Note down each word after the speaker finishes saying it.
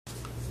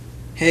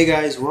Hey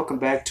guys, welcome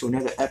back to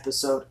another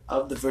episode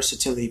of the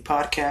Versatility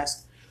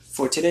Podcast.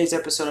 For today's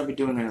episode, I'll be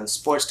doing another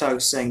sports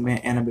talk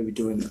segment, and I'll be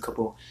doing a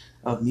couple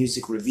of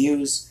music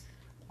reviews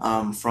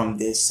from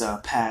this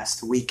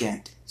past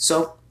weekend.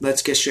 So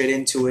let's get straight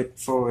into it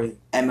for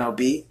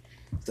MLB.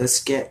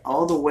 Let's get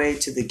all the way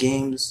to the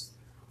games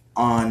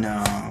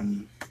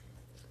on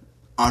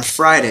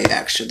Friday,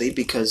 actually,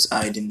 because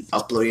I didn't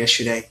upload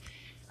yesterday.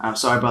 I'm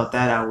sorry about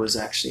that. I was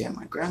actually at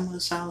my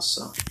grandma's house,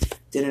 so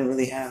didn't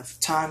really have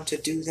time to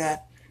do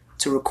that,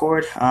 to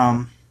record.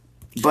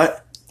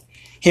 But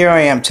here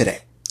I am today.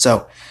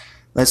 So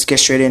let's get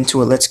straight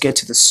into it. Let's get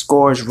to the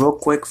scores real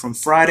quick from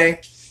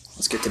Friday.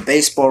 Let's get to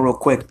baseball real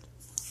quick.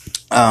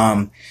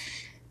 The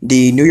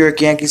New York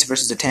Yankees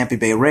versus the Tampa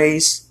Bay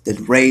Rays. The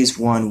Rays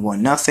won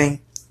 1-0.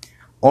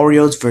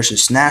 Orioles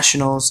versus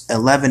Nationals,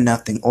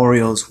 11-0.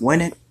 Orioles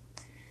win it.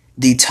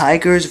 The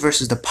Tigers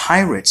versus the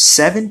Pirates,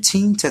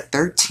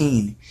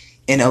 17-13.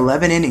 In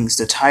 11 innings,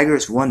 the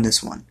Tigers won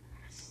this one.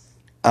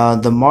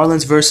 The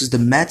Marlins versus the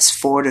Mets,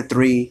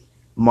 4-3.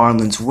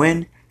 Marlins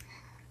win.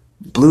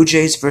 Blue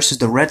Jays versus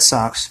the Red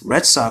Sox.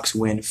 Red Sox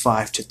win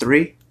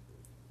 5-3.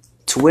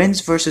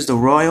 Twins versus the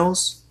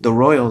Royals. The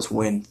Royals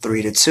win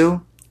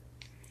 3-2.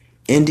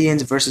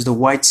 Indians versus the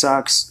White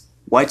Sox.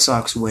 White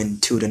Sox win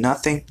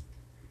 2-0.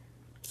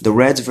 The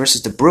Reds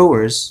versus the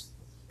Brewers.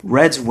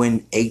 Reds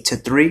win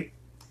 8-3.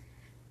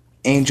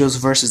 Angels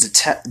versus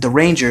the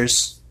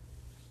Rangers.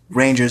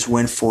 Rangers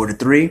win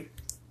 4-3.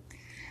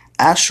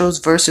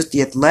 Astros versus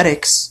the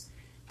Athletics.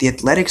 The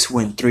Athletics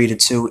win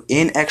 3-2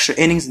 in extra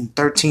innings and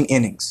 13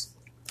 innings.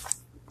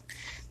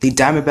 The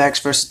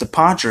Diamondbacks versus the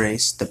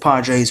Padres. The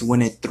Padres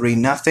win it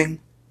 3-0.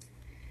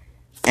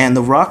 And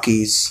the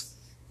Rockies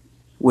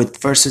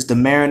versus the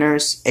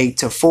Mariners,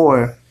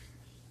 8-4.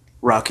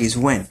 Rockies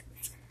win.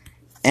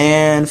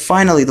 And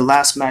finally, the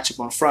last matchup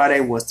on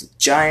Friday was the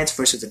Giants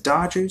versus the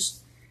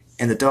Dodgers.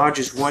 And the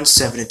Dodgers won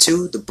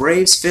 7-2. The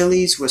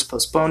Braves-Phillies was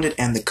postponed,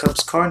 and the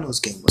Cubs-Cardinals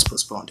game was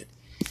postponed.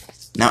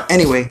 Now,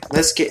 anyway,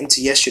 let's get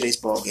into yesterday's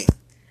ball game.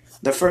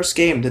 The first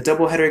game, the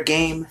doubleheader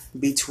game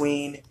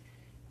between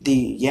the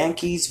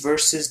Yankees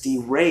versus the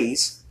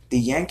Rays. The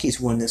Yankees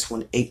won this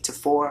one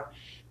 8-4.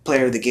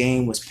 Player of the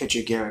game was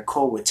pitcher Garrett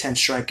Cole with 10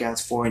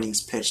 strikeouts, 4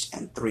 innings pitched,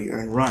 and 3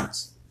 earned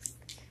runs.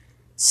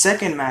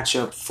 Second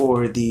matchup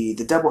for the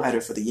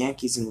doubleheader for the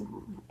Yankees and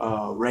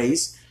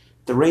Rays.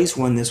 The Rays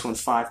won this one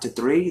 5-3.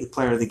 The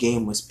player of the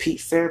game was Pete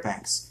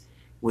Fairbanks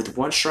with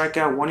 1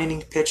 strikeout, 1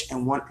 inning pitched,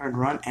 and 1 earned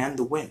run, and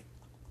the win.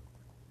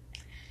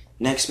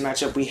 Next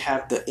matchup, we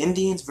have the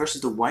Indians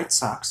versus the White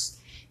Sox.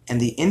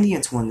 And the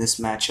Indians won this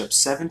matchup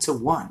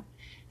 7-1.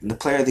 And the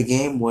player of the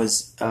game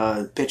was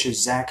pitcher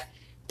Zach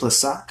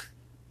Plesac,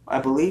 I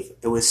believe.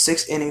 It was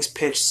 6 innings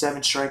pitched,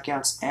 7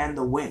 strikeouts, and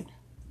the win.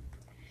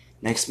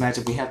 Next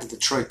matchup, we have the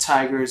Detroit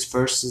Tigers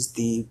versus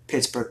the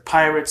Pittsburgh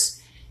Pirates.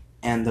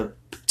 And the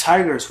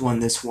Tigers won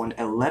this one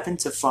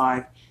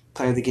 11-5.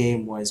 Player of the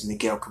game was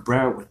Miguel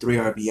Cabrera with 3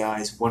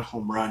 RBIs, 1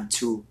 home run,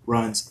 2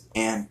 runs,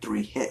 and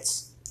 3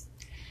 hits.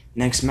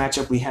 Next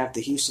matchup, we have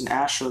the Houston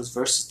Astros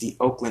versus the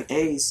Oakland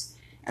A's.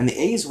 And the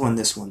A's won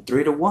this one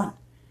 3-1.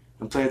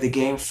 And player of the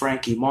game,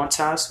 Frankie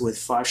Montas with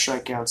 5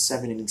 strikeouts,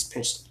 7 innings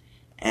pitched,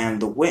 and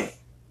the win.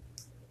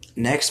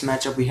 Next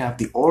matchup, we have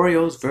the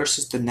Orioles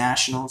versus the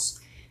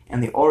Nationals.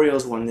 And the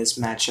Orioles won this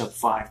matchup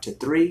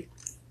 5-3.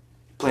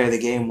 Player of the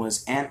game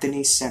was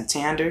Anthony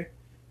Santander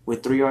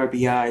with 3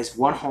 RBIs,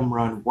 1 home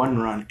run, 1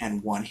 run,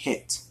 and 1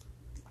 hit.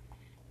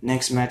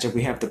 Next matchup,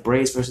 we have the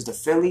Braves versus the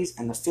Phillies,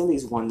 and the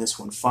Phillies won this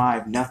one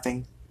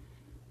 5-0,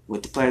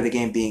 with the player of the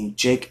game being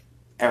Jake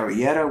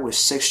Arrieta with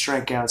 6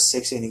 strikeouts,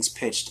 6 innings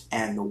pitched,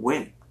 and the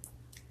win.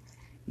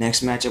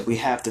 Next matchup, we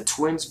have the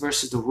Twins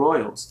versus the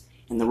Royals,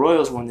 and the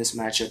Royals won this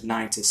matchup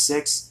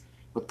 9-6,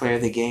 with player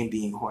of the game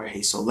being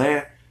Jorge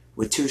Soler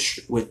with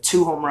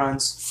 2 home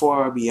runs,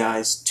 4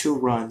 RBIs, 2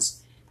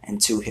 runs,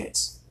 and 2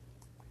 hits.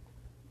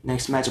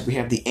 Next matchup, we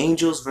have the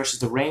Angels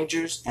versus the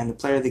Rangers, and the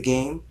player of the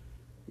game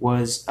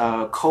was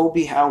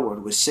Colby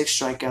Howard with 6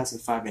 strikeouts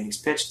and 5 innings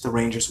pitched. The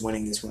Rangers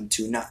winning this one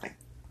 2-0.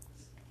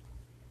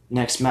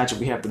 Next matchup,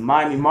 we have the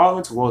Miami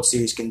Marlins, World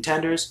Series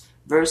contenders,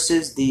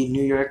 versus the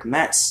New York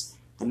Mets.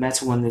 The Mets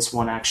won this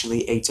one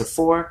actually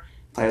 8-4.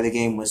 Player of the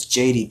game was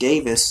J.D.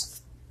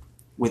 Davis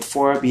with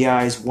 4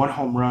 RBIs, 1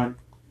 home run,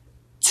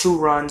 2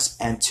 runs,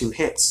 and 2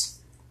 hits.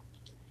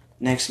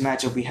 Next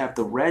matchup, we have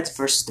the Reds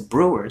versus the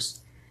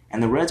Brewers,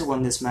 and the Reds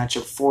won this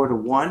matchup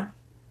 4-1.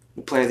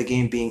 The player of the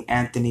game being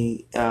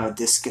Anthony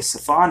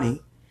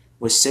DeSclafani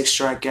with 6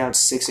 strikeouts,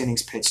 6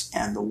 innings pitched,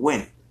 and the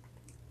win.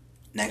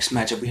 Next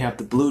matchup, we have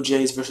the Blue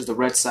Jays versus the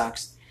Red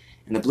Sox,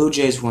 and the Blue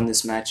Jays won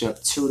this matchup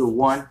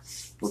 2-1,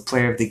 with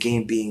player of the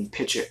game being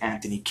pitcher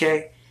Anthony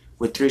Kay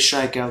with 3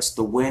 strikeouts,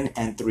 the win,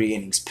 and 3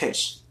 innings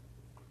pitched.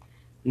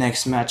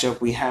 Next matchup,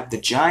 we have the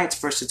Giants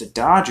versus the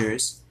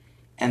Dodgers,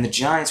 and the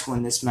Giants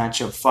won this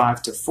matchup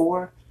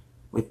 5-4,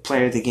 with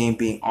player of the game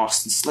being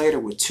Austin Slater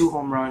with 2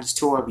 home runs,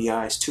 2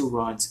 RBIs, 2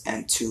 runs,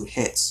 and 2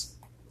 hits.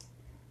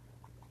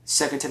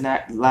 Second to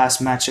that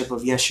last matchup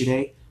of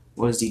yesterday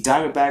was the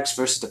Diamondbacks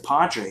versus the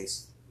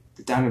Padres.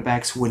 The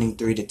Diamondbacks winning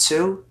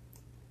 3-2.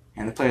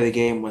 And the player of the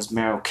game was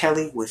Merrill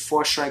Kelly with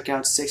 4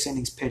 strikeouts, 6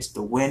 innings pitched,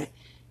 the win,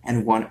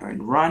 and 1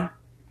 earned run.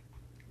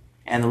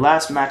 And the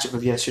last matchup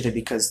of yesterday,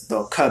 because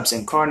the Cubs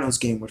and Cardinals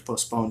game was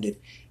postponed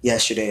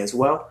yesterday as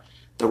well,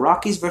 the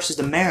Rockies versus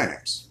the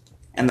Mariners.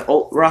 And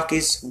the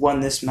Rockies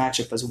won this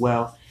matchup as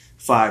well,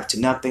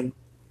 5-0,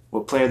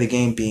 with player of the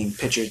game being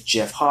pitcher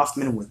Jeff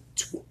Hoffman with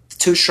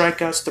 2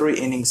 strikeouts, 3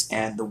 innings,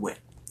 and the win.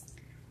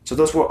 So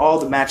those were all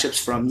the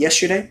matchups from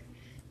yesterday.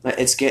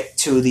 Let's get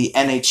to the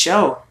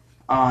NHL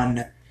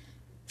on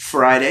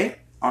Friday.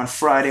 On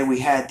Friday, we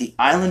had the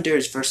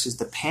Islanders versus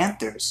the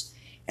Panthers,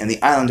 and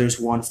the Islanders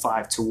won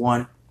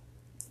 5-1.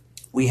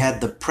 We had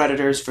the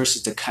Predators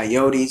versus the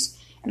Coyotes,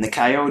 and the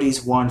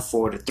Coyotes won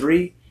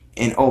 4-3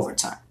 in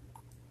overtime.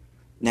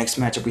 Next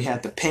matchup, we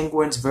had the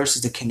Penguins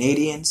versus the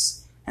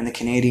Canadiens, and the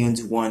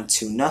Canadiens won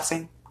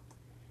 2-0.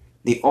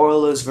 The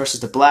Oilers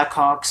versus the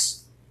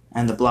Blackhawks,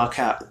 and the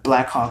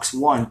Blackhawks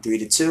won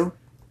 3-2.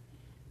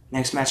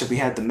 Next matchup, we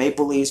had the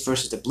Maple Leafs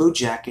versus the Blue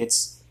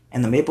Jackets,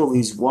 and the Maple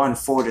Leafs won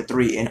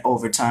 4-3 in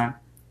overtime.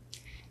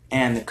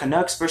 And the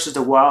Canucks versus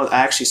the Wild, I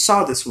actually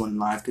saw this one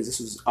live because this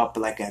was up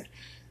like at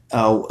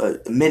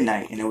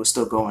midnight and it was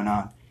still going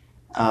on.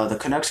 The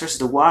Canucks versus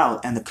the Wild,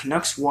 and the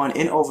Canucks won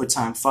in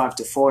overtime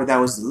 5-4. That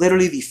was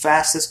literally the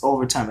fastest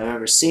overtime I've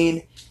ever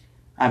seen.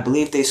 I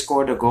believe they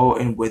scored a goal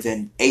in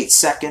within 8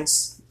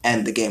 seconds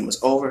and the game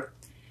was over.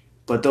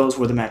 But those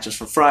were the matchups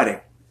for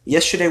Friday.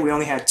 Yesterday we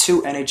only had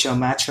 2 NHL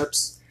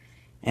matchups,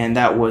 and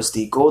that was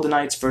the Golden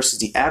Knights versus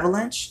the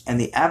Avalanche, and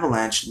the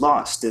Avalanche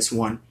lost this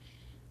one,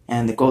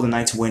 and the Golden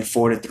Knights win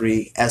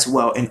 4-3 as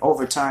well in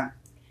overtime.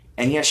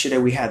 And yesterday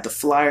we had the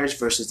Flyers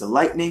versus the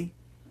Lightning,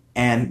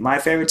 and my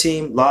favorite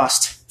team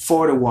lost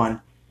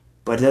 4-1,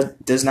 but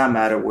it does not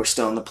matter. We're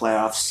still in the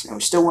playoffs, and we're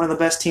still one of the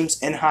best teams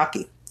in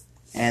hockey.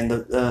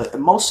 And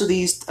most of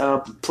these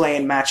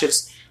playing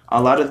matchups,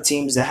 a lot of the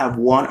teams that have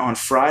won on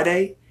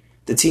Friday,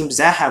 they're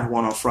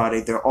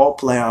all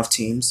playoff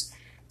teams.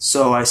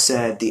 So I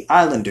said the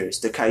Islanders,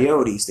 the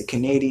Coyotes, the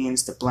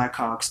Canadiens, the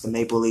Blackhawks, the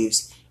Maple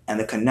Leafs, and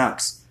the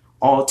Canucks,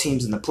 all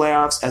teams in the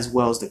playoffs, as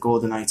well as the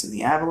Golden Knights and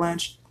the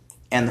Avalanche,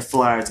 and the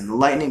Flyers and the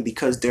Lightning,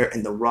 because they're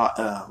in the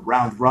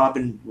round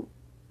robin.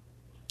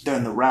 They're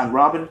in the round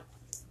robin,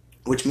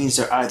 which means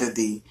they're either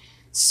the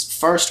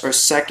first or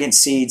second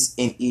seeds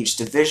in each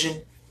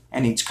division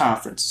and each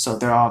conference. So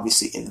they're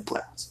obviously in the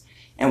playoffs.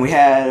 And we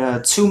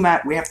had 3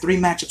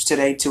 matchups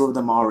today. 2 of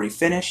them are already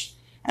finished,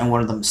 and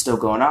 1 of them is still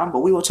going on. But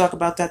we will talk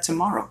about that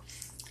tomorrow.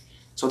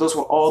 So those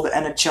were all the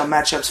NHL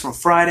matchups from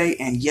Friday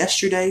and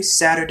yesterday,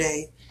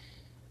 Saturday.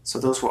 So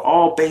those were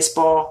all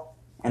baseball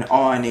and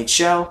all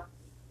NHL.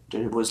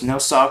 There was no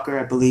soccer,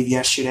 I believe,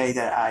 yesterday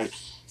that I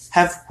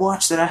have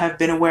watched, that I have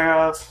been aware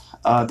of.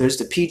 There's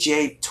the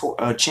PGA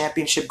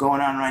Championship going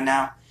on right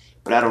now,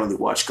 but I don't really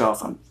watch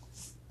golf. I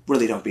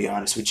really don't, be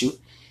honest with you.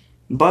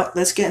 But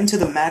let's get into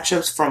the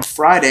matchups from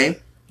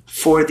Friday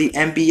for the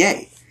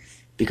NBA,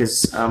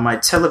 because my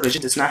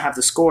television does not have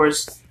the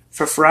scores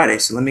for Friday.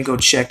 So let me go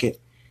check it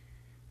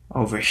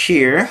over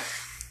here.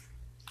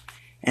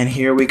 And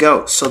here we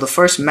go. So the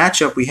first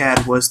matchup we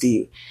had was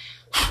the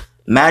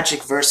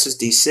Magic versus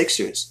the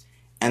Sixers.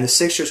 And the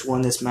Sixers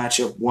won this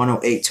matchup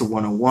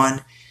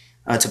 108-101.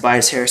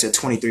 Tobias Harris had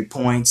 23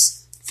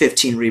 points,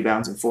 15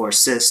 rebounds, and 4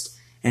 assists.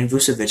 And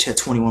Vucevic had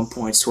 21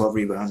 points, 12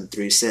 rebounds, and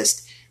 3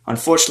 assists.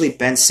 Unfortunately,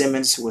 Ben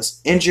Simmons was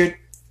injured,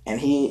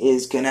 and he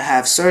is going to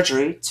have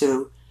surgery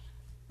to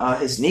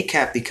his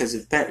kneecap because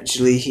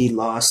eventually he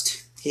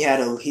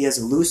has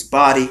a loose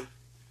body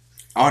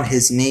on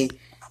his knee. It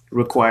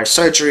requires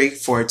surgery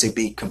for it to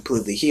be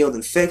completely healed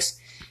and fixed.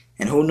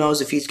 And who knows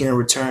if he's going to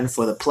return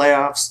for the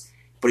playoffs,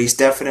 but he's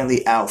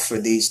definitely out for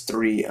these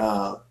 3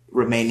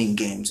 remaining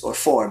games, or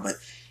 4, but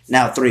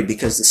now 3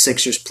 because the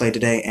Sixers play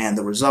today and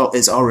the result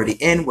is already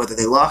in, whether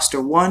they lost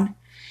or won.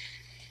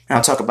 And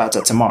I'll talk about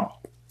that tomorrow.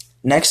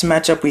 Next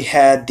matchup, we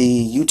had the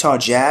Utah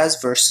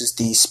Jazz versus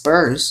the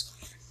Spurs,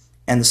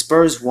 and the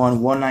Spurs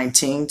won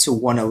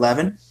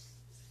 119-111.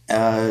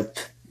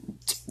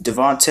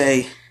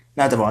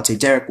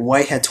 Derek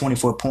White had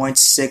 24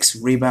 points, 6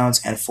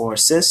 rebounds, and 4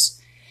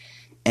 assists.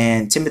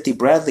 And Timothy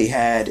Bradley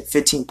had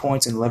 15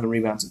 points and 11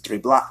 rebounds and 3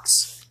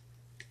 blocks.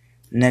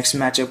 Next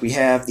matchup, we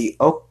have the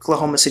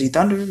Oklahoma City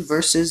Thunder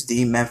versus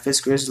the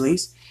Memphis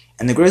Grizzlies.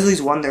 And the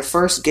Grizzlies won their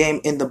first game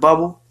in the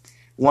bubble,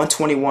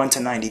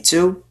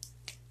 121-92.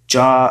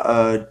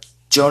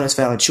 Jonas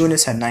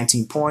Valanciunas had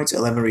 19 points,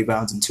 11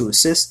 rebounds, and 2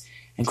 assists.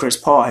 And Chris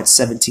Paul had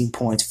 17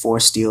 points, 4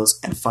 steals,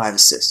 and 5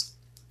 assists.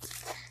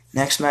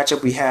 Next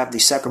matchup, we have the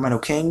Sacramento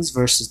Kings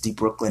versus the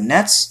Brooklyn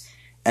Nets.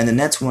 And the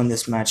Nets won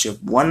this matchup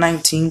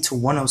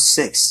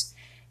 119-106.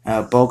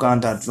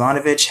 Bogan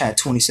Bogdanovic had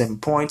 27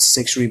 points,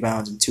 6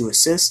 rebounds, and 2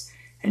 assists.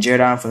 And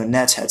Jared Allen for the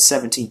Nets had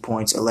 17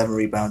 points, 11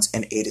 rebounds,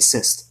 and 8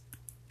 assists.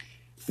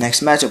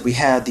 Next matchup, we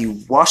had the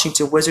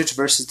Washington Wizards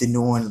versus the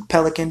New Orleans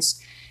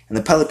Pelicans. And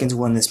the Pelicans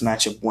won this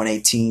matchup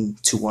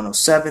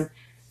 118-107.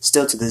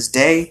 Still to this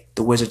day,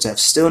 the Wizards have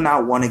still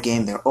not won a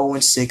game. They're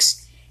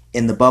 0-6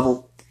 in the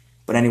bubble.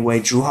 But anyway,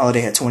 Drew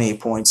Holiday had 28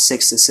 points,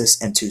 6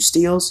 assists, and 2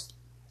 steals.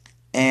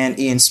 and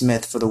Ian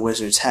Smith for the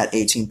Wizards had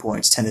 18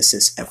 points, 10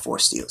 assists, and 4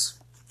 steals.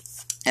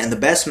 And the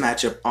best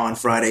matchup on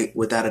Friday,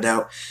 without a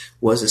doubt,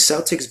 was the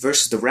Celtics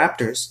versus the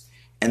Raptors.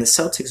 And the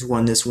Celtics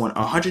won this one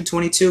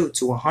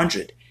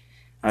 122-100.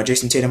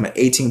 Jason Tatum had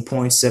 18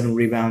 points, 7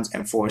 rebounds,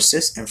 and 4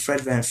 assists. And Fred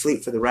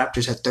VanVleet for the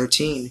Raptors had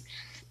 13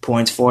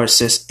 points, 4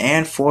 assists,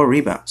 and 4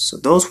 rebounds. So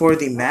those were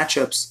the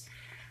matchups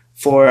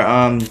for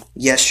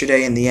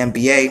yesterday in the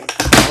NBA.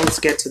 Now let's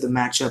get to the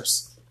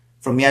matchups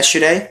from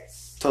yesterday.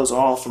 Those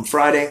are all from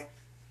Friday.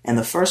 And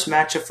the first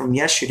matchup from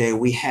yesterday,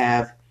 we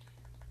have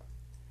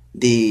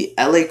the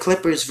LA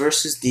Clippers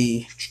versus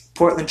the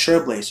Portland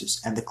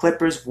Trailblazers. And the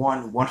Clippers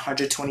won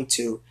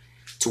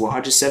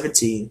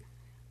 122-117.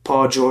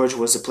 Paul George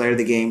was the player of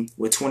the game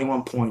with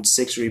 21 points,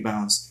 6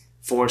 rebounds,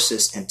 4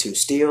 assists, and 2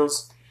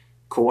 steals.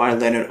 Kawhi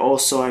Leonard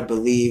also, I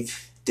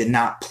believe, did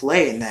not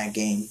play in that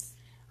game,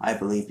 I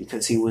believe,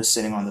 because he was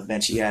sitting on the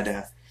bench. He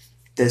had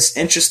this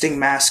interesting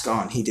mask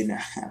on. He didn't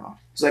have on.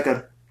 It was like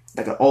an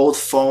old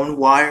phone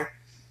wire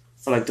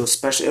for like those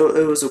special.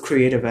 It was a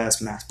creative ass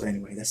mask, but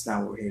anyway, that's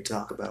not what we're here to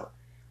talk about.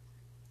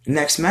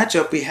 Next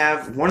matchup, we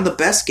have one of the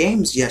best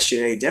games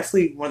yesterday.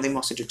 Definitely one of the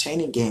most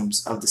entertaining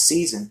games of the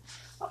season.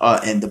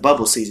 And the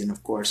bubble season,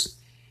 of course,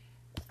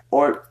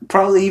 or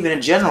probably even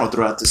in general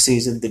throughout the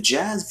season, the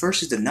Jazz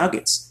versus the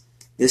Nuggets.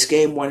 This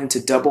game went into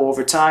double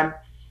overtime,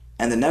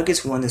 and the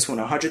Nuggets won this one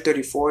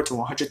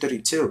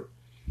 134-132.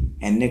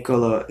 And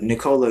Nikola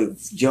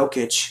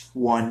Jokic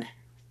won.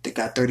 They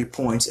got 30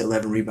 points,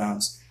 11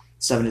 rebounds,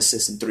 7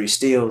 assists, and 3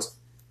 steals.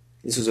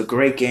 This was a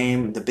great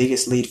game. The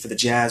biggest lead for the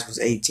Jazz was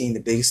 18. The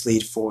biggest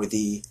lead for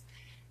the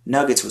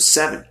Nuggets was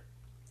 7.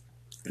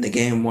 The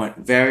game went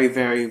very,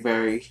 very,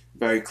 very,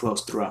 very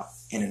close throughout,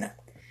 in and out.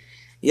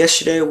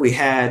 Yesterday, we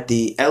had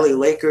the LA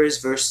Lakers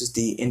versus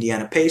the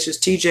Indiana Pacers.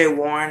 TJ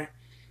Warren,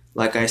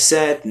 like I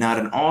said, not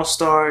an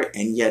all-star,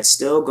 and yet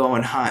still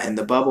going hot in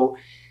the bubble.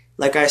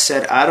 Like I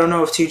said, I don't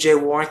know if TJ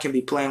Warren can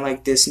be playing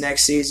like this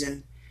next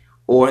season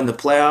or in the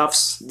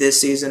playoffs this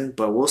season,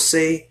 but we'll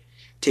see.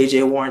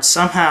 TJ Warren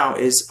somehow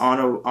is on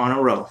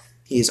a roll.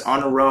 He's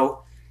on a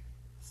roll.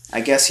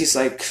 I guess he's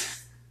like...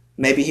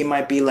 Maybe he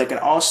might be like an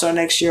all-star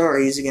next year, or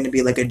he's going to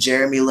be like a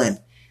Jeremy Lin.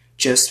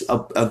 Just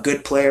a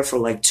good player for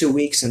like 2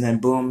 weeks, and then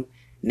boom,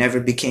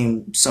 never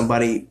became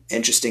somebody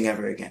interesting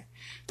ever again.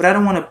 But I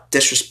don't want to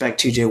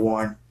disrespect TJ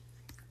Warren,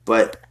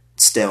 but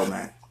still,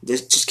 man.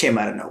 This just came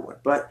out of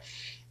nowhere. But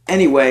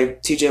anyway,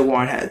 TJ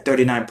Warren had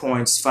 39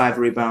 points, 5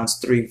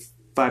 rebounds, 5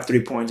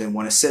 3-points, and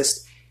 1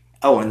 assist.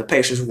 Oh, and the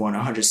Pacers won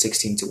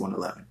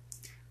 116-111.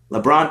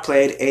 LeBron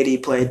played,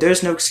 AD played.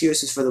 There's no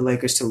excuses for the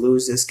Lakers to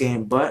lose this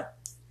game, but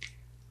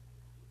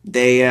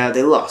they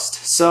lost.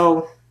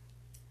 So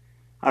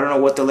I don't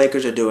know what the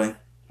Lakers are doing.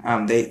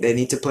 They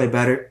need to play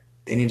better.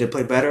 They need to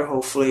play better.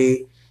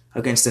 Hopefully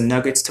against the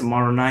Nuggets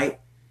tomorrow night,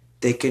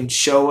 they can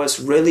show us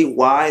really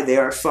why they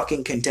are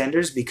fucking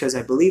contenders, because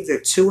I believe they're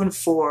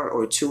 2-4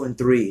 or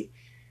 2-3.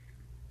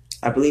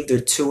 I believe they're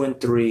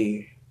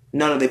 2-3.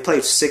 No, they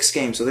played 6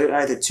 games, so they're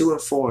either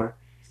 2-4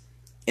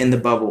 in the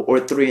bubble or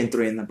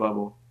 3-3 in the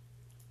bubble.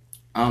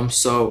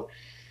 So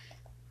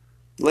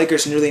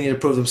Lakers really need to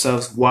prove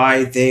themselves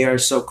why they are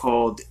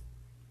so-called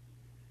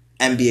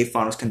NBA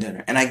Finals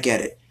contender. And I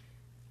get it.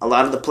 A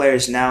lot of the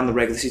players now in the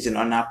regular season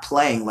are not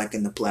playing like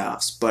in the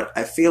playoffs. But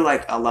I feel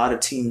like a lot of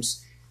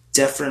teams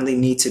definitely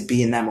need to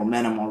be in that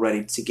momentum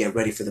already to get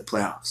ready for the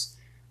playoffs.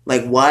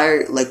 Like,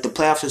 the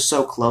playoffs are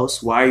so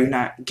close. Why are you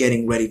not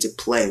getting ready to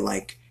play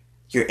like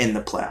you're in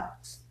the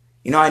playoffs?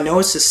 You know, I know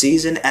it's the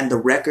season and the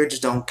records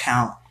don't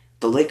count.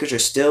 The Lakers are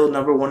still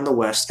number 1 in the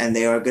West, and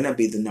they are going to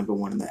be the number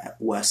 1 in the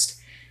West.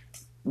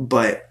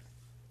 But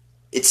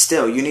it's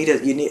still,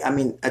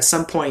 at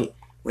some point,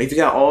 when if you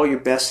got all your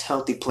best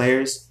healthy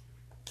players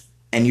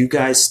and you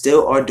guys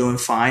still are doing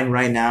fine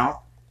right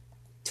now,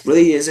 it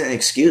really isn't an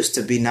excuse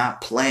to be not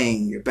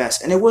playing your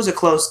best. And it was a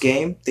close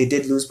game. They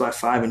did lose by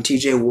 5, and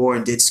TJ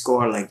Warren did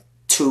score like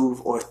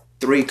 2 or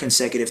 3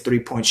 consecutive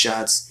 3-point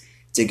shots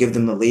to give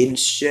them the lead and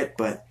shit.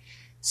 But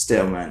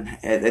still, man,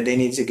 they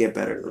need to get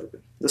better a little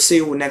bit. Let's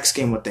see next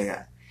game what they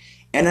got.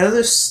 And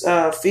another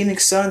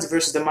Phoenix Suns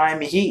versus the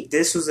Miami Heat.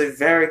 This was a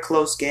very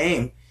close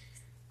game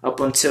up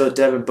until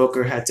Devin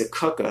Booker had to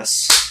cook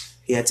us.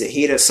 He had to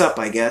heat us up,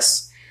 I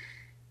guess.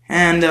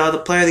 And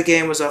the player of the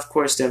game was, of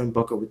course, Devin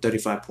Booker with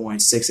 35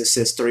 points, 6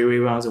 assists, 3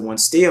 rebounds, and 1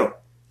 steal.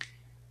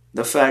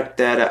 The fact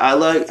that I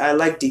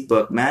like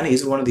D-Book, man.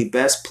 He's one of the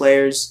best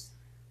players.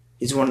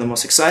 He's one of the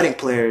most exciting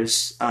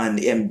players in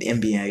the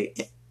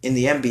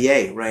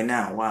NBA right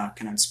now. Wow, I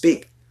cannot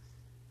speak.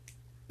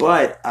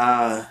 But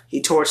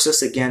he torched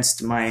us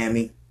against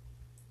Miami.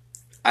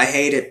 I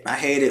hate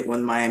it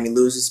when Miami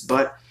loses,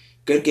 but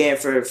good game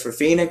for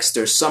Phoenix.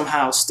 They're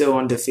somehow still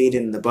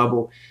undefeated in the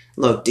bubble.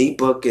 Look,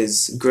 D-Book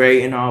is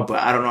great and all, but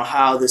I don't know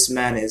how this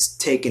man is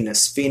taking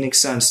this Phoenix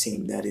Suns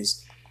team that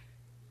is,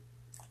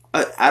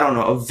 I don't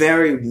know, a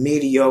very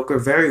mediocre,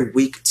 very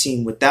weak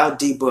team without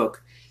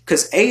D-Book.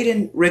 Because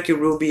Aiden, Ricky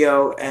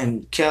Rubio,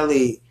 and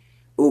Kelly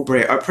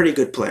Oubre are pretty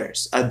good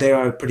players. They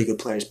are pretty good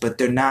players, but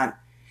they're not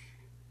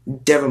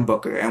Devin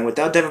Booker. And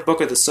without Devin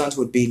Booker, the Suns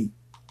would be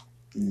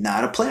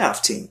not a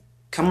playoff team.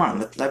 Come on,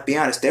 let's be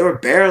honest. They were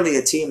barely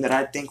a team that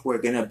I think were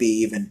gonna be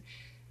even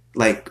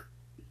like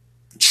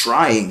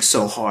trying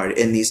so hard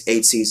in these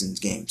 8 seasons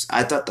games.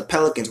 I thought the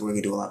Pelicans were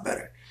gonna do a lot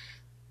better.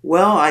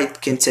 Well, I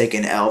can take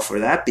an L for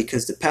that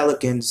because the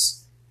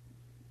Pelicans,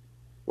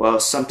 well,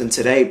 something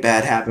today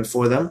bad happened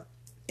for them,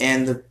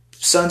 and the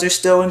Suns are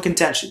still in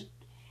contention,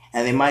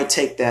 and they might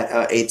take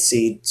that 8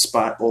 seed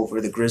spot over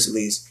the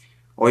Grizzlies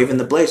or even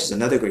the Blazers,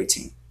 another great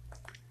team.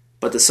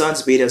 But the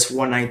Suns beat us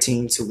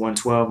 119 to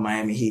 112.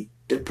 Miami Heat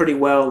did pretty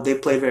well. They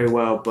played very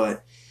well,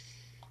 but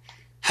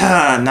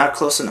not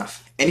close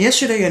enough. And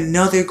yesterday,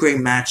 another great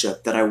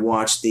matchup that I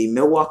watched, the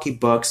Milwaukee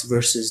Bucks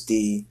versus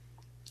the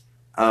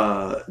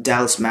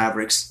Dallas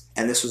Mavericks.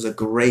 And this was a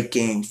great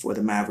game for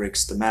the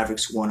Mavericks. The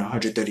Mavericks won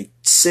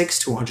 136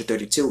 to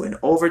 132 in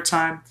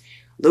overtime.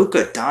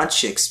 Luka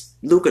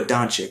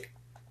Doncic.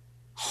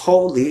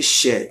 Holy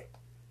shit.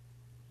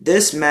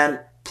 This man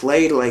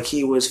played like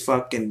he was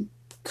fucking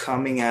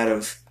coming out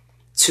of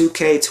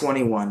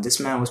 2K21. This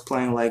man was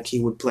playing like he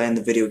would play in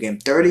the video game.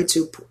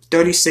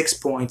 36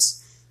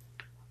 points,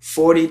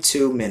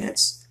 42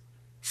 minutes,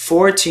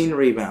 14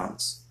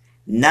 rebounds,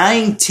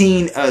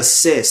 19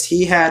 assists.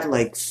 He had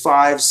like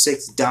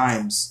 5-6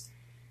 dimes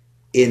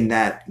in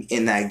that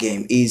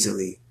game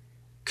easily.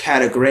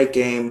 Had a great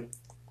game.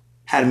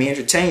 Had me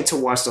entertained to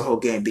watch the whole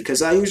game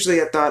because I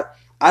thought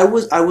I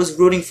was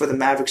rooting for the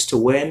Mavericks to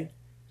win,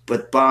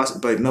 but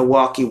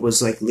Milwaukee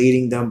was like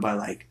leading them by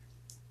like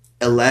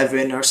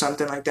 11 or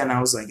something like that, and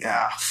I was like,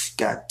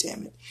 god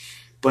damn it.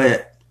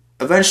 But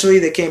eventually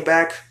they came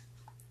back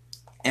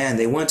and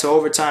they went to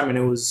overtime, and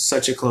it was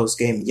such a close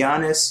game.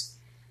 Giannis,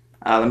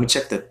 let me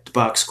check the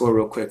box score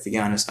real quick for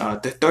Giannis.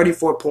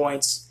 34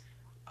 points,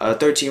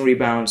 13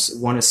 rebounds,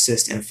 1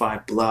 assist, and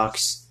 5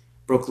 blocks.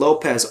 Brook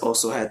Lopez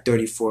also had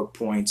 34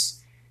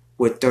 points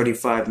with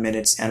 35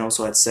 minutes and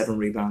also had 7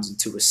 rebounds and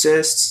 2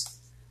 assists.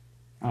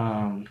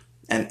 And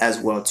as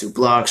well 2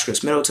 blocks.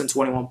 Chris Middleton,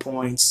 21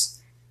 points,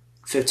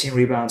 15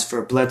 rebounds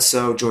for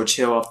Bledsoe. George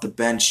Hill off the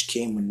bench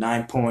came with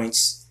 9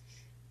 points.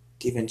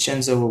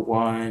 DiVincenzo with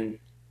 1.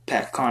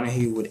 Pat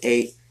Connaughton with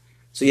 8.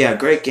 So yeah,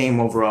 great game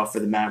overall for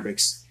the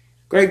Mavericks.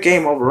 Great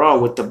game overall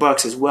with the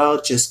Bucks as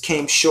well. Just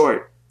came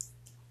short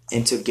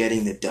into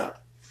getting the dub.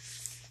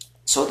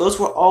 So those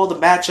were all the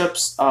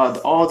matchups,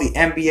 all the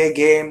NBA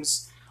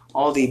games,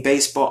 all the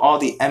baseball, all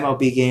the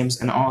MLB games,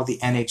 and all the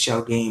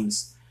NHL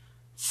games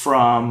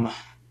from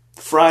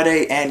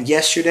Friday and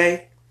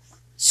yesterday.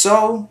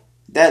 So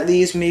that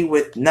leaves me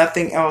with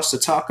nothing else to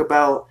talk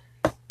about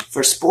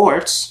for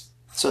sports.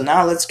 So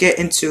now let's get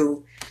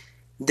into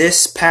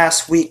this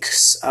past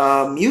week's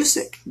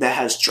music that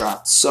has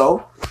dropped.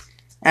 So,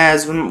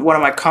 as one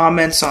of my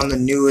comments on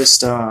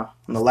the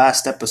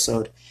last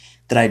episode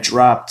that I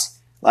dropped,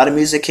 a lot of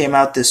music came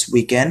out this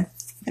weekend,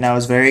 and I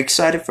was very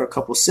excited for a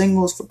couple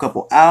singles, for a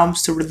couple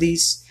albums to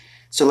release.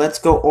 So let's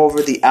go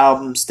over the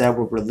albums that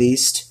were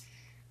released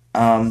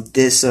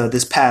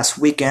this past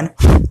weekend.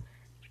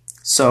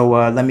 So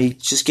let me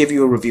just give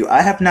you a review.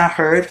 I have not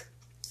heard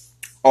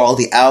all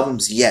the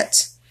albums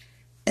yet,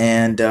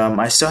 and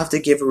I still have to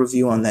give a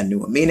review on that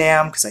new Amine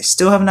album because I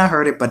still have not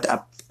heard it, but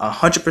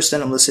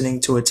 100% I'm listening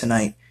to it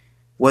tonight.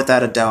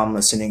 Without a doubt, I'm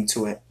listening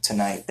to it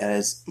tonight. That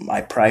is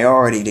my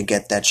priority to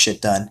get that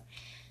shit done.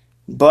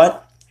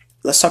 But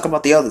let's talk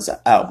about the other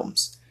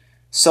albums.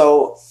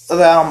 So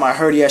the album I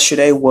heard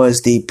yesterday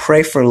was the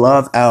Pray for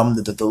Love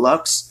album, the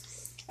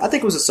deluxe. I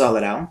think it was a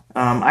solid album.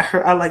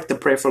 I liked the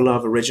Pray for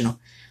Love original.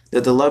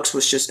 The deluxe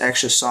was just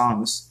extra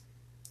songs.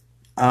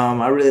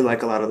 I really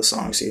like a lot of the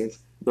songs here.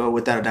 But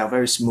without a doubt,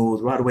 very smooth.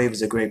 Rod Wave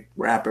is a great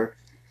rapper.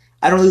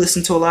 I don't really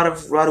listen to a lot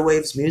of Rod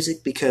Wave's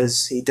music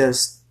because he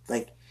does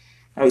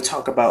we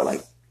talk about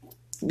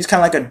he's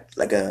kind of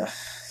like a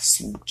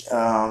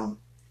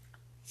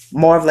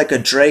more of like a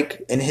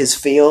Drake in his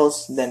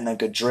feels than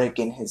like a Drake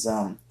in his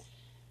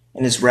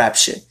rap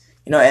shit.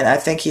 And I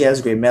think he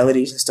has great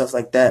melodies and stuff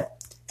like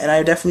that. And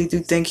I definitely do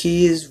think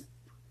he is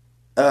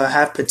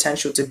have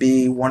potential to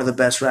be one of the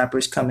best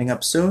rappers coming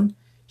up soon.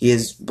 He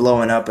is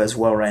blowing up as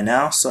well right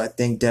now, so I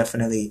think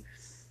definitely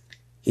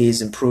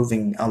he's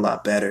improving a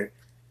lot better.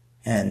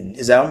 And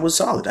his album was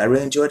solid. I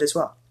really enjoyed it as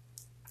well.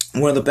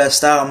 One of the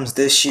best albums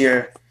this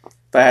year,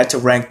 if I had to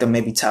rank them,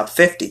 maybe top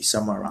 50,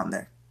 somewhere around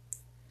there.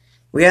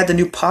 We had the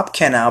new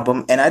Popken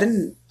album, and I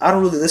don't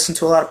really listen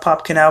to a lot of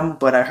Popken album,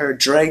 but I heard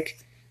Drake,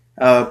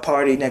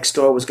 Party Next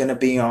Door was going to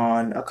be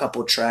on a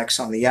couple tracks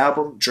on the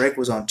album. Drake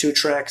was on 2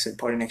 tracks, and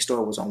Party Next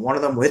Door was on one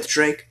of them with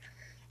Drake.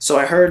 So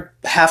I heard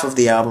half of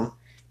the album,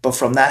 but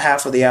from that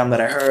half of the album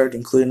that I heard,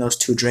 including those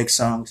 2 Drake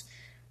songs,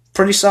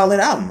 pretty solid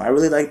album. I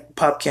really like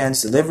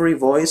Popken's delivery,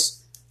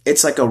 voice.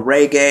 It's like a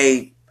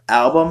reggae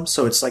album,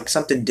 so it's like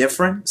something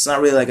different. It's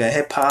not really like a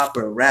hip-hop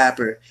or rap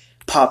or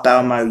pop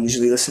album I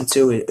usually listen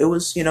to. It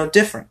was,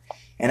 different.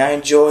 And I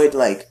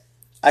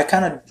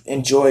kind of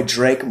enjoy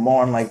Drake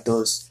more on like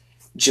those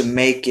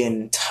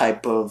Jamaican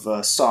type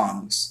of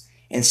songs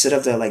instead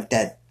of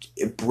that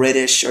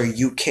British or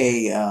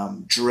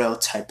UK drill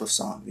type of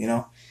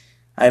song,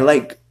 I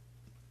like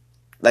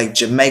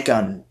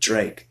Jamaican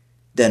Drake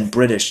than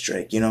British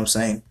Drake. You know what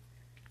I'm saying?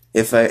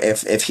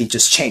 If he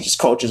just changes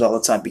cultures all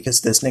the time,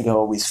 because this nigga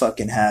always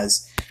fucking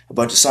has a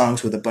bunch of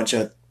songs with a bunch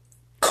of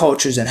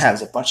cultures and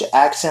has a bunch of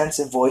accents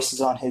and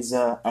voices on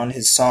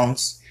his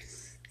songs,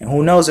 and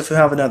who knows if he'll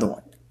have another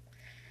one.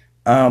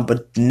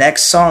 But the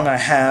next album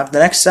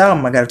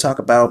I got to talk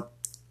about,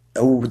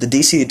 the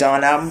DC to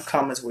Dawn album,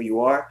 Come As Where You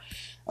Are.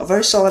 A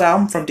very solid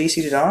album from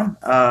DC to Dawn.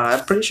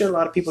 I'm pretty sure a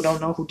lot of people don't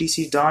know who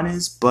DC to Dawn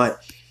is,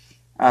 but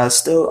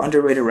still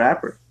underrated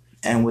rapper.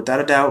 And without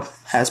a doubt,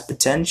 has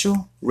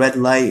potential. Red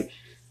Light,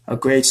 a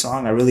great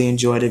song. I really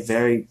enjoyed it.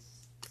 Very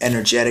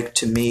energetic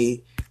to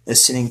me.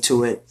 Listening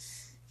to it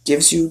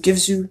gives you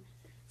good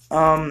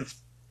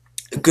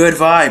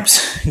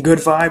vibes. Good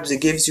vibes.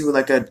 It gives you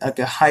like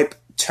a hype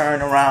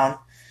turnaround,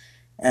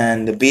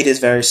 and the beat is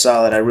very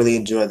solid. I really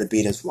enjoy the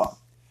beat as well.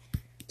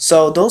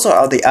 So those are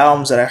all the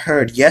albums that I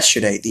heard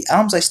yesterday. The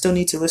albums I still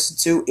need to listen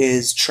to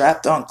is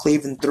Trapped on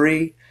Cleveland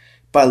 3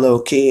 by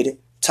Lil Kid,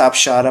 Top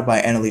Shotta by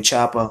Annalie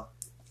Choppa,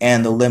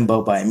 and The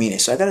Limbo by Amine.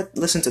 So I gotta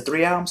listen to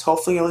 3 albums.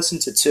 Hopefully I listen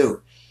to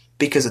 2,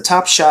 because the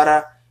Top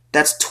Shotta,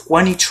 that's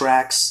 20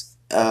 tracks.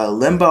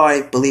 Limbo,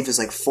 I believe, is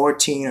like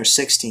 14 or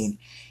 16,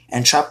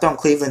 and Trapped on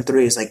Cleveland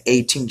 3 is like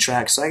 18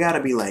 tracks. So I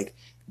gotta be like,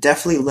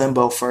 definitely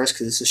Limbo first,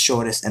 because it's the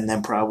shortest, and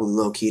then probably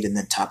Lil Kid, and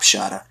then Top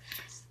Shotta.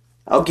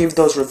 I'll give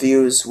those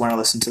reviews when I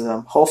listen to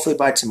them. Hopefully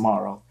by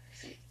tomorrow,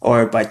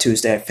 or by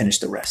Tuesday I finish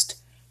the rest.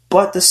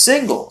 But the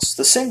singles,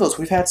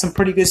 we've had some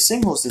pretty good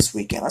singles this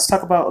weekend. Let's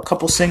talk about a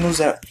couple singles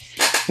that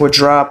were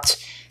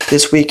dropped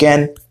this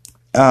weekend.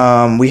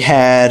 We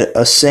had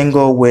a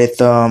single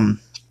with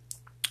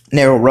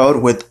Narrow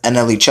Road with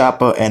Annalie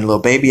Choppa and Lil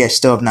Baby. I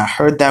still have not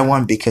heard that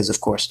one, because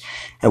of course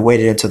I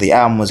waited until the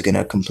album was going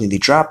to completely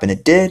drop, and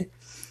it did.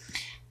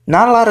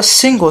 Not a lot of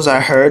singles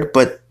I heard,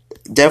 but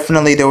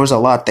definitely there was a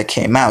lot that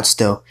came out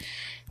still.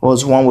 There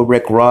was one with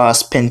Rick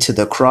Ross, Pinned to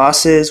the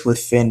Crosses, with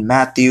Finn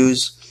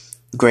Matthews.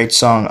 Great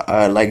song.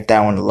 I like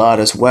that one a lot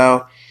as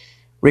well.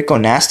 Rico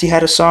Nasty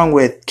had a song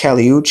with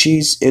Kali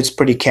Uchis. It's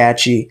pretty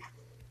catchy.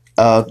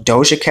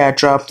 Doja Cat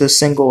dropped a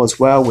single as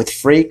well with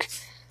Freak.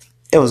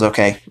 It was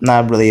okay.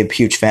 Not really a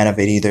huge fan of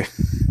it either.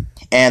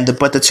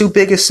 But the 2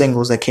 biggest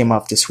singles that came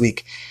off this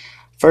week.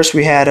 First,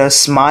 we had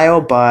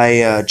Smile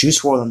by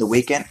Juice WRLD and The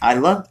Weeknd. I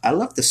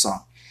love this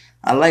song.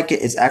 I like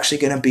it. It's actually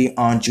going to be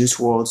on Juice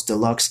WRLD's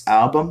deluxe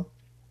album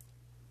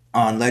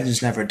on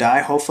Legends Never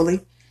Die,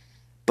 hopefully.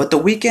 But The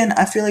Weeknd,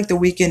 I feel like The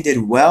Weeknd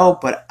did well,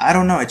 but I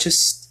don't know.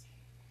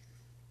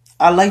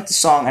 I like the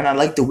song, and I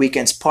like The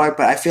Weeknd's part,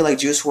 but I feel like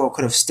Juice WRLD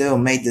could have still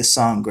made this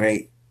song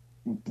great.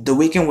 The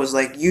Weeknd was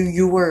like,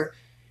 you were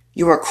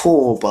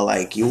cool, but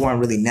like you weren't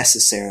really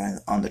necessary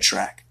on the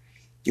track.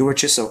 You were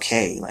just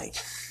okay. Like,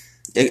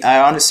 I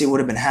honestly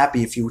would have been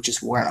happy if you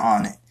just weren't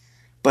on it.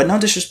 But no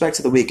disrespect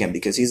to The Weeknd,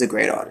 because he's a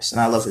great artist,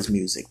 and I love his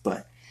music,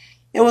 but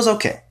it was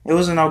okay. It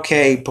was an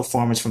okay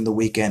performance from The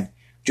Weeknd.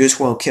 Juice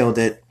WRLD killed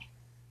it.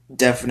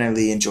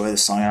 Definitely enjoy the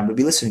song. I'm going to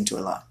be listening to it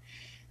a lot.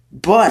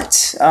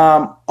 But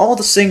all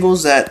the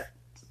singles that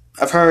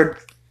I've heard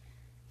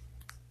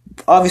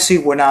obviously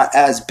were not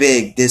as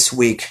big this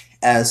week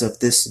as of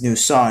this new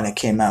song that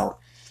came out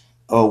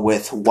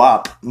with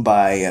WAP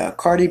by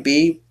Cardi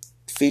B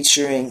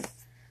featuring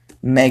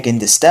Megan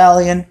Thee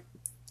Stallion.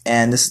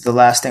 And this is the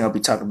last thing I'll be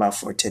talking about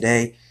for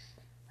today.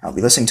 I'll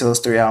be listening to those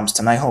 3 albums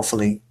tonight,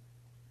 hopefully.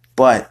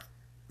 But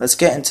let's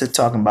get into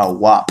talking about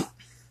WAP.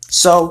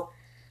 So,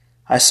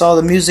 I saw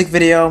the music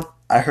video.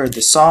 I heard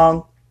the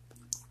song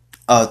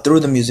through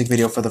the music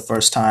video for the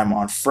first time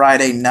on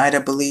Friday night, I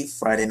believe.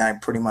 Friday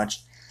night, pretty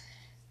much.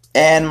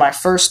 And my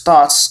first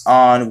thoughts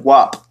on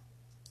WAP.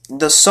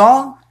 The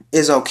song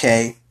is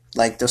okay.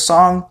 Like, the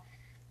song,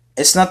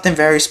 it's nothing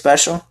very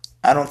special.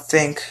 I don't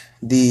think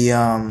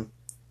the...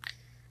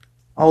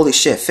 holy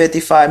shit,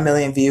 55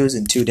 million views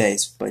in 2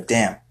 days. But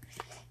damn.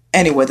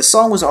 Anyway, the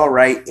song was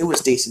alright. It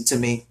was decent to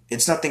me.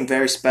 It's nothing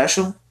very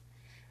special.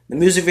 The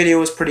music video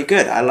was pretty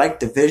good. I liked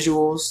the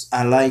visuals.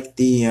 I liked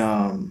the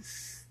a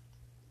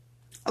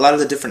lot of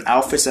the different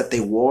outfits that they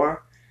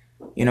wore.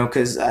 You know,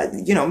 because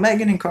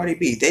Megan and Cardi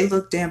B, they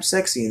look damn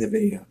sexy in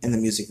the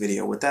music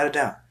video, without a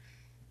doubt.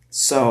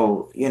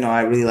 So,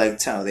 I really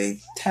liked how they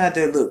had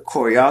their little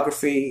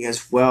choreography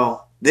as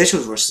well.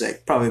 Visuals were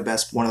sick. Probably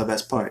one of the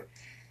best part.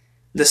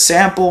 The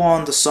sample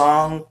on the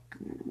song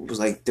was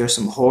like, there's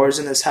some whores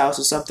in this house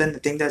or something. I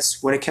think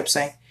that's what it kept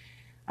saying.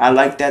 I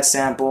liked that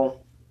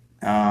sample.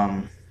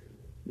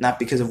 Not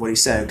because of what he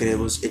said,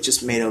 because it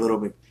just made it a little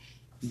bit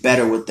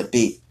better with the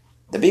beat.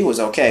 The beat was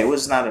okay. It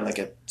was not like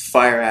a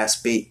fire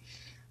ass beat.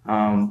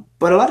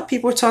 But a lot of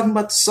people are talking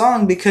about the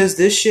song because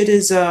this shit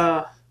is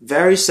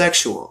very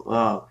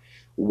sexual.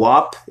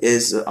 WAP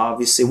is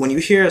obviously, when you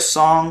hear a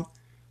song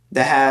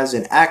that has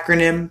an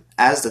acronym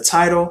as the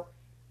title,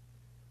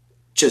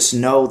 just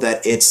know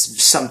that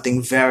it's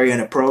something very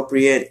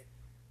inappropriate,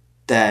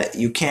 that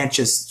you can't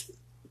just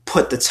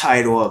put the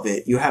title of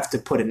it. You have to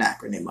put an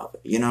acronym of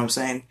it. You know what I'm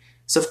saying?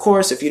 So, of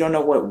course, if you don't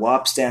know what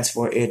WAP stands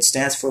for, it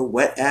stands for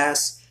wet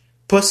ass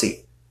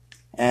pussy.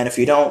 And if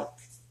you don't,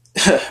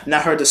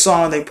 not heard the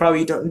song, they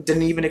probably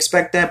didn't even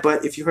expect that.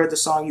 But if you heard the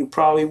song, you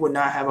probably would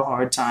not have a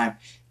hard time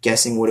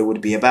guessing what it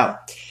would be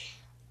about.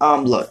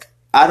 Look,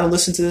 I don't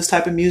listen to this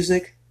type of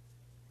music.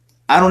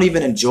 I don't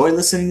even enjoy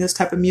listening to this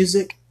type of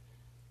music.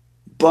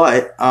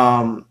 But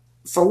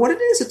for what it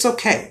is, it's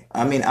okay.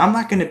 I mean, I'm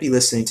not going to be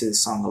listening to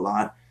this song a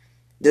lot.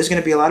 There's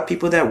going to be a lot of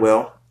people that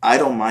will. I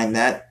don't mind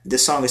that.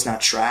 This song is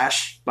not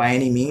trash by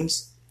any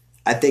means.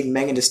 I think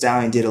Megan Thee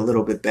Stallion did a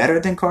little bit better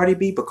than Cardi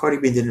B, but Cardi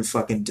B didn't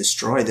fucking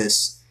destroy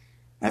this.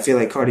 I feel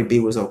like Cardi B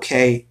was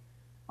okay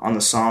on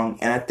the song,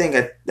 and I think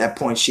at that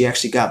point she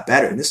actually got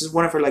better. And this is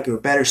one of her her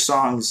better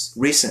songs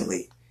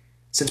recently,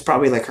 since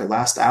probably like her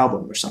last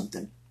album or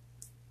something.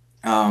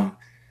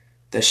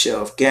 The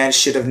show again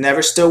should have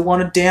never still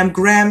won a damn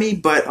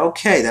Grammy, but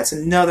okay, that's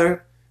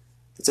another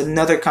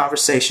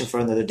conversation for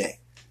another day.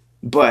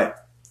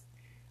 But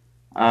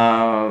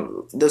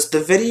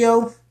the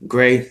video,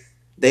 great.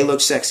 They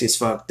look sexy as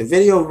fuck. The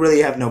video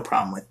really have no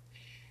problem with.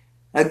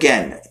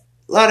 Again,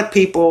 a lot of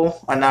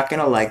people are not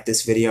gonna like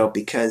this video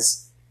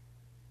because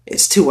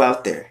it's too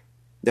out there.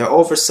 They're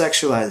over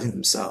sexualizing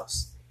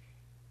themselves.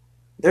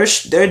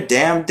 They're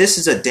damn. This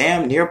is a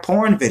damn near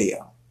porn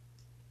video,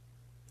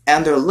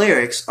 and their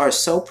lyrics are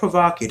so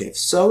provocative,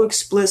 so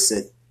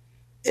explicit.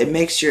 It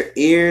makes your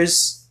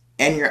ears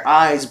and your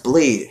eyes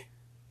bleed.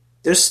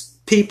 There's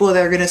people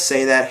that are gonna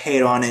say that,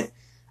 hate on it.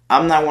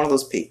 I'm not one of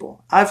those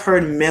people. I've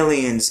heard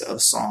millions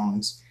of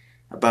songs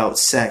about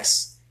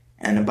sex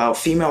and about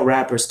female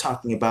rappers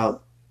talking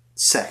about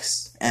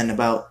sex and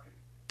about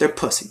their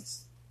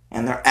pussies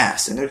and their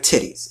ass and their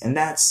titties. And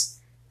that's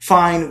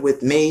fine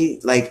with me.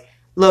 Like,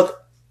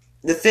 look,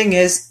 the thing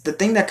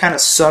that kind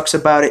of sucks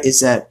about it is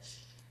that,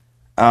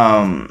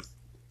 a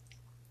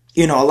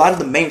lot of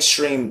the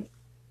mainstream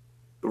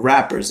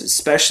rappers,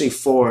 especially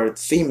for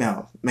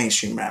female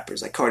mainstream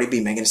rappers like Cardi B,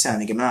 Megan Thee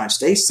Stallion, Nicki Minaj,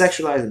 they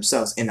sexualize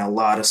themselves in a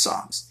lot of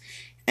songs.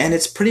 And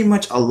it's pretty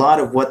much a lot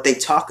of what they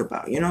talk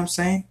about. You know what I'm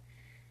saying?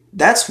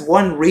 That's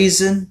one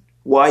reason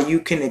why you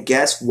can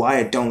guess why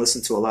I don't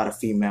listen to a lot of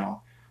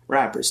female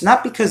rappers.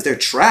 Not because they're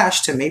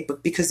trash to me,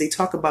 but because they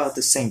talk about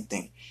the same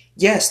thing.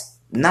 Yes,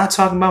 not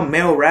talking about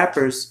male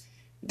rappers,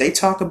 they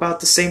talk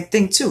about the same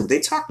thing too. They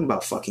talking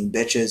about fucking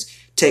bitches,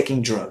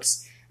 taking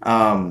drugs.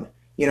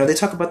 They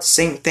talk about the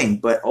same thing,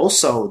 but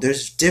also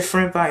there's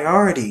different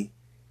variety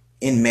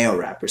in male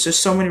rappers. There's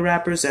so many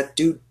rappers that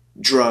do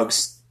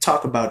drugs,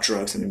 talk about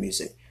drugs in the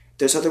music.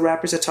 There's other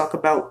rappers that talk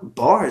about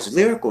bars,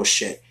 lyrical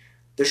shit.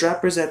 There's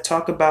rappers that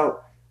talk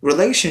about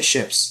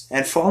relationships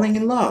and falling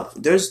in love.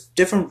 There's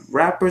different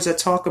rappers that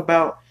talk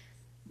about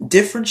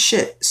different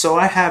shit. So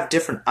I have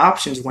different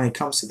options when it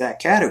comes to that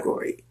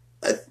category,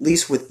 at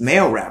least with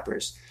male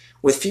rappers.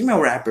 With female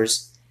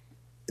rappers,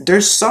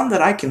 there's some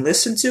that I can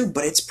listen to,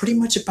 but it's pretty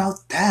much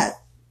about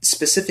that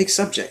specific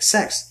subject,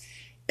 sex.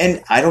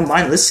 And I don't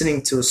mind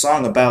listening to a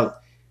song about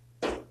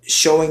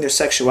showing their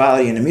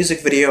sexuality in a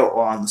music video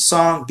or on the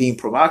song being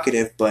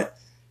provocative, but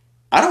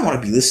I don't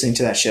want to be listening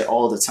to that shit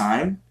all the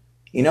time.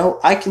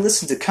 I can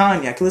listen to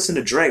Kanye, I can listen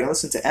to Drake, I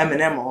listen to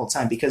Eminem all the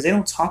time because they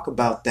don't talk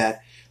about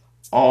that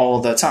all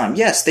the time.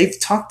 Yes, they've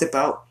talked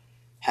about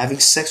having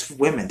sex with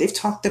women. They've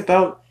talked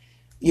about,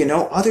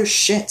 other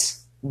shit,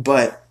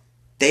 but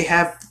they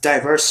have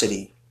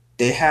diversity.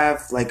 They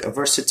have like a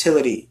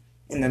versatility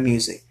in the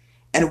music.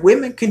 And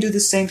women can do the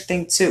same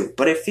thing too.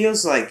 But it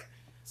feels like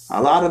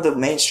a lot of the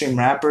mainstream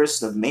rappers,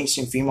 the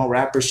mainstream female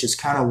rappers just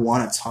kind of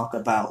want to talk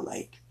about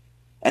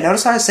and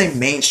notice how I say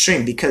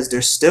mainstream because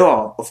there's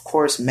still, of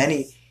course,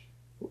 many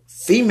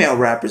female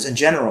rappers in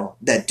general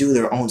that do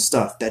their own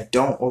stuff, that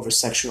don't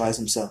over-sexualize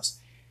themselves.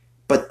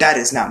 But that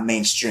is not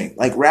mainstream.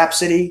 Like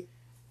Rhapsody,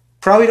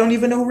 probably don't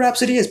even know who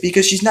Rhapsody is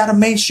because she's not a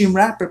mainstream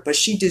rapper, but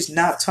she does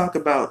not talk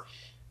about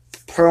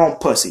her own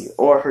pussy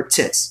or her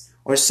tits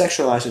or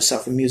sexualize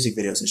herself in music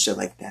videos and shit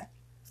like that.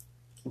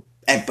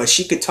 But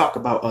she could talk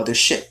about other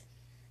shit.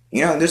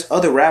 And there's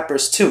other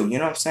rappers too, you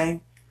know what I'm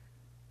saying?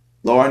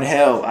 Lauryn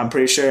Hill, I'm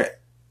pretty sure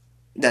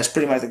that's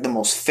pretty much like the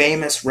most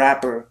famous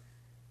rapper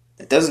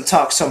that doesn't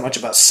talk so much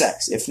about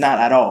sex, if not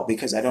at all,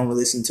 because I don't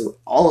really listen to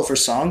all of her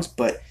songs,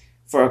 but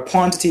for a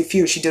quantity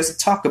few, she doesn't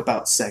talk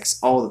about sex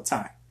all the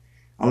time.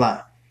 A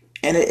lot.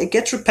 And it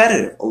gets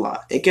repetitive a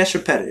lot. It gets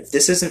repetitive.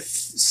 This isn't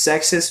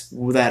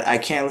sexist that I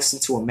can't listen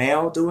to a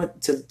male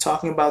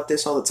talking about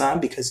this all the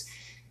time, because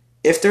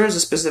if there is a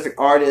specific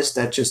artist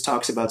that just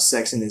talks about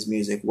sex in his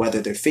music,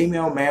 whether they're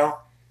female or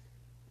male,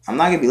 I'm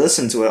not going to be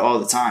listening to it all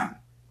the time.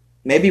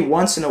 Maybe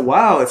once in a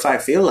while if I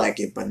feel like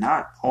it, but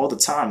not all the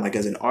time. Like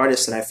as an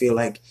artist that I feel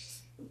like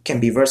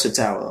can be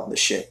versatile on the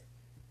shit.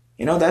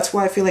 That's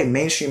why I feel like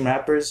mainstream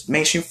rappers,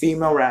 mainstream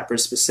female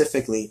rappers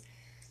specifically,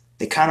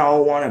 they kind of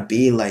all want to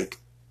be like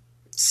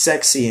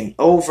sexy and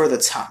over the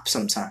top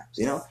sometimes,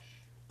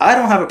 I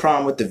don't have a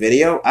problem with the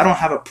video. I don't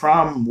have a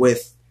problem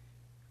with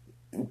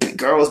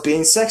girls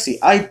being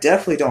sexy. I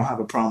definitely don't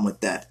have a problem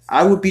with that.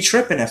 I would be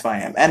tripping if I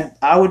am. And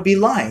I would be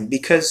lying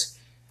because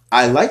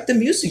I like the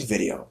music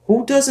video.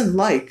 Who doesn't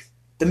like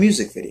the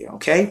music video,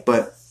 okay?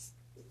 But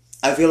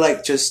I feel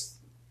like just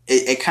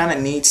it kind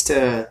of needs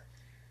to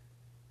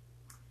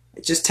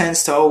It just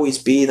tends to always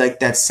be like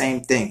that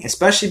same thing,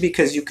 especially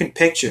because you can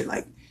picture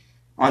like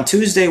on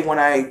Tuesday when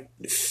I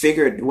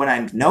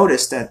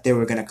noticed that they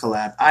were gonna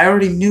collab, I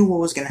already knew what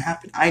was gonna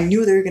happen. I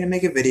knew they were gonna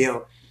make a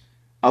video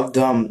of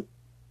them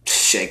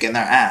shaking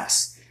their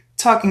ass,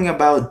 talking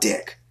about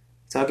dick,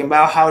 talking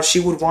about how she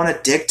would want a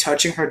dick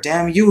touching her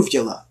damn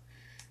uvula.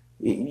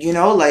 You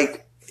know,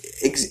 like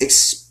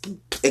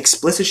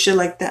explicit shit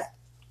like that.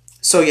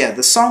 So yeah,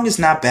 the song is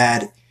not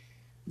bad.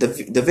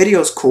 The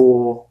video's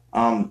cool.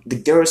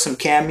 There were some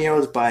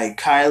cameos by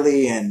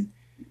Kylie and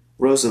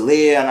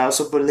Rosalia, and I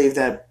also believe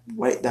that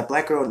that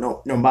black girl,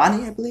 no,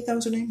 Normani, I believe that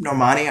was her name.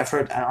 Normani, I've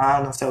heard. I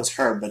don't know if that was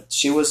her, but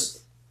she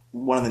was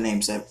one of the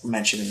names I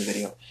mentioned in the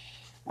video.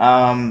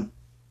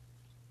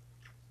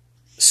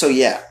 So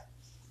yeah, it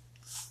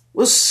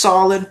was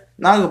solid.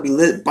 Not gonna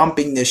be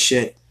bumping this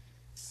shit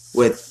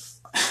with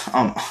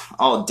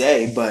all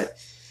day, but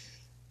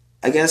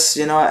I guess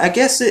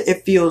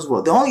it feels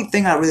well. The only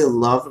thing I really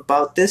love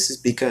about this is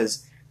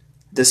because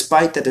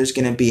despite that there's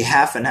gonna be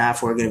half and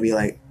half, we're gonna be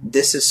like,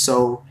 this is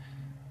so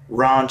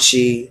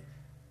raunchy,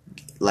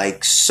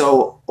 like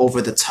so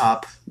over the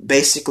top,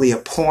 basically a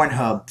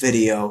Pornhub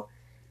video.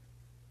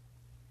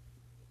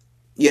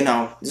 You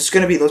know, there's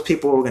gonna be those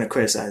people who are gonna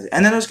criticize it,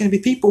 and then there's gonna be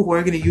people who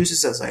are gonna use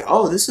this as like,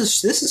 oh, this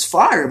is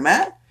fire,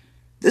 man.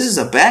 This is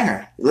a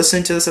banger.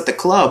 Listening to this at the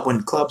club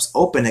when clubs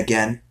open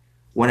again,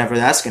 whenever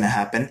that's gonna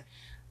happen.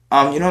 You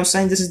know what I'm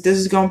saying? This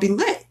is gonna be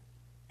lit,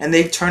 and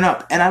they turn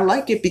up, and I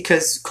like it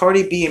because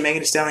Cardi B and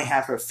Megan Thee Stallion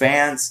have her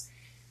fans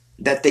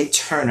that they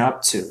turn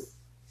up to,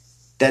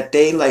 that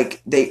they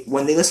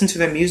when they listen to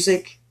their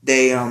music,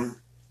 they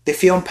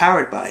feel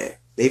empowered by it.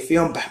 They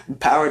feel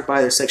empowered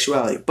by their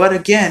sexuality. But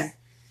again,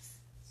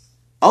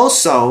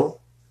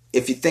 also,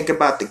 if you think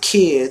about the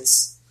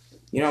kids,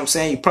 you know what I'm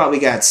saying? You probably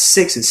got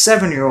 6 and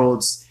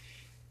 7-year-olds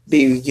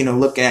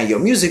looking at your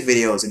music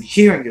videos and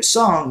hearing your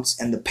songs,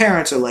 and the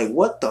parents are like,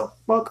 what the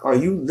fuck are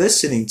you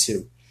listening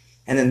to?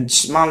 And then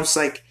mom's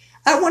like,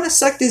 I want to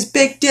suck this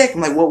big dick.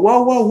 I'm like, whoa,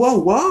 whoa, whoa, whoa,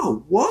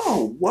 whoa,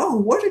 whoa, whoa,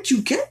 where did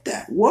you get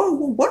that? Whoa,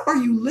 what are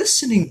you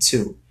listening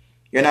to?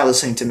 You're not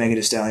listening to Megan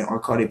Thee Stallion or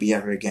Cardi B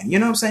ever again. You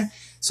know what I'm saying?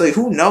 So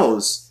who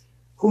knows?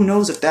 Who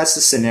knows if that's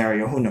the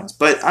scenario? Who knows?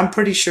 But I'm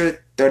pretty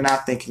sure they're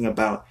not thinking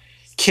about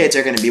kids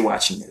are going to be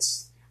watching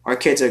this. Or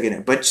kids are going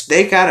to. But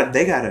they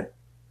gotta.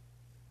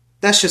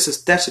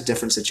 That's a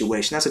different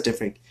situation. That's a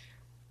different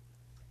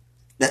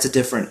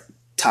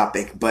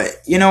topic.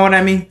 But you know what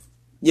I mean?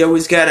 You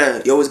always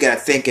gotta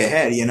think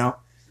ahead, you know?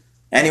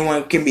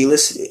 Anyone can be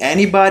listening.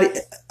 Anybody,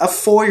 a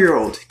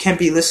 4-year-old can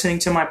be listening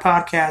to my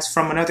podcast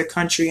from another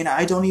country and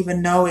I don't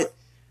even know it.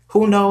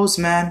 Who knows,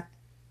 man?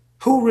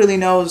 Who really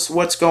knows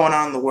what's going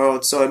on in the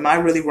world? So am I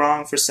really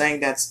wrong for saying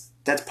that's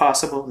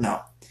possible?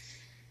 No.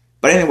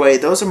 But anyway,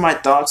 those are my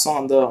thoughts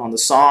on the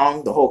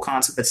song, the whole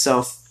concept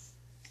itself.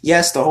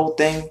 Yes, the whole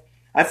thing.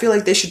 I feel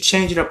like they should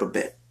change it up a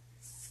bit.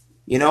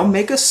 You know,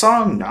 make a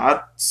song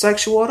not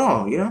sexual at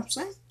all. You know what I'm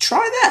saying?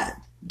 Try that.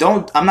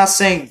 I'm not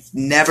saying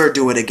never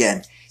do it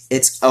again.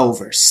 It's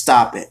over.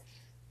 Stop it.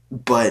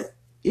 But,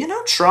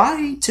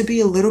 try to be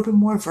a little bit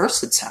more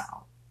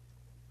versatile.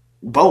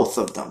 Both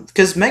of them.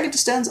 Because Megan Thee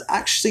Stallion's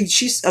actually,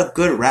 she's a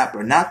good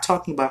rapper. Not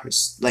talking about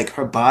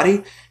her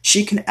body.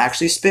 She can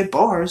actually spit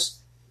bars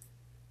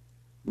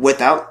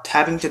without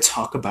having to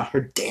talk about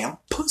her damn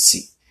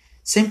pussy.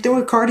 Same thing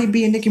with Cardi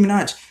B and Nicki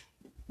Minaj.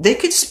 They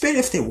could spit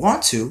if they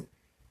want to,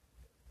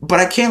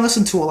 but I can't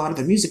listen to a lot of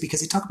the music because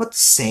they talk about the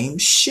same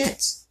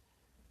shit.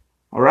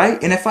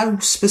 Alright? And if I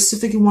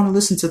specifically want to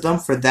listen to them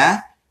for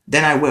that,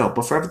 then I will.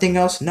 But for everything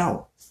else,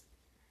 no.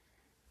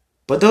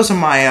 But those are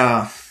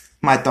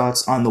my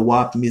thoughts on the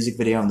WAP music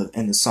video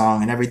and the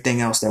song and everything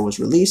else that was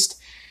released.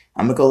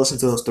 I'm going to go listen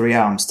to those 3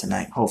 albums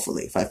tonight,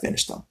 hopefully, if I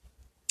finish them.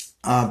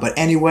 But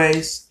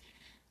anyways,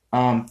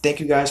 thank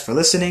you guys for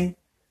listening.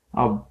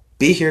 I'll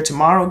be here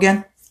tomorrow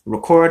again,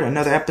 record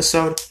another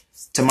episode.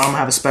 Tomorrow I'm going to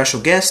have a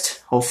special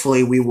guest.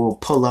 Hopefully we will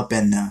pull up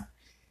and,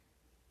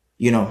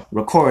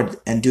 record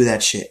and do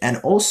that shit. And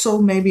also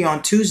maybe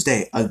on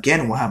Tuesday,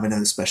 again, we'll have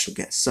another special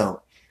guest.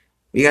 So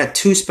we got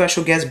 2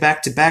 special guests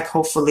back to back,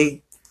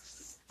 hopefully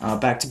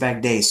back to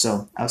back days.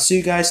 So I'll see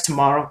you guys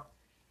tomorrow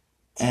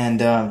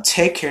and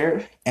take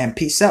care and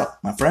peace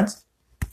out, my friends.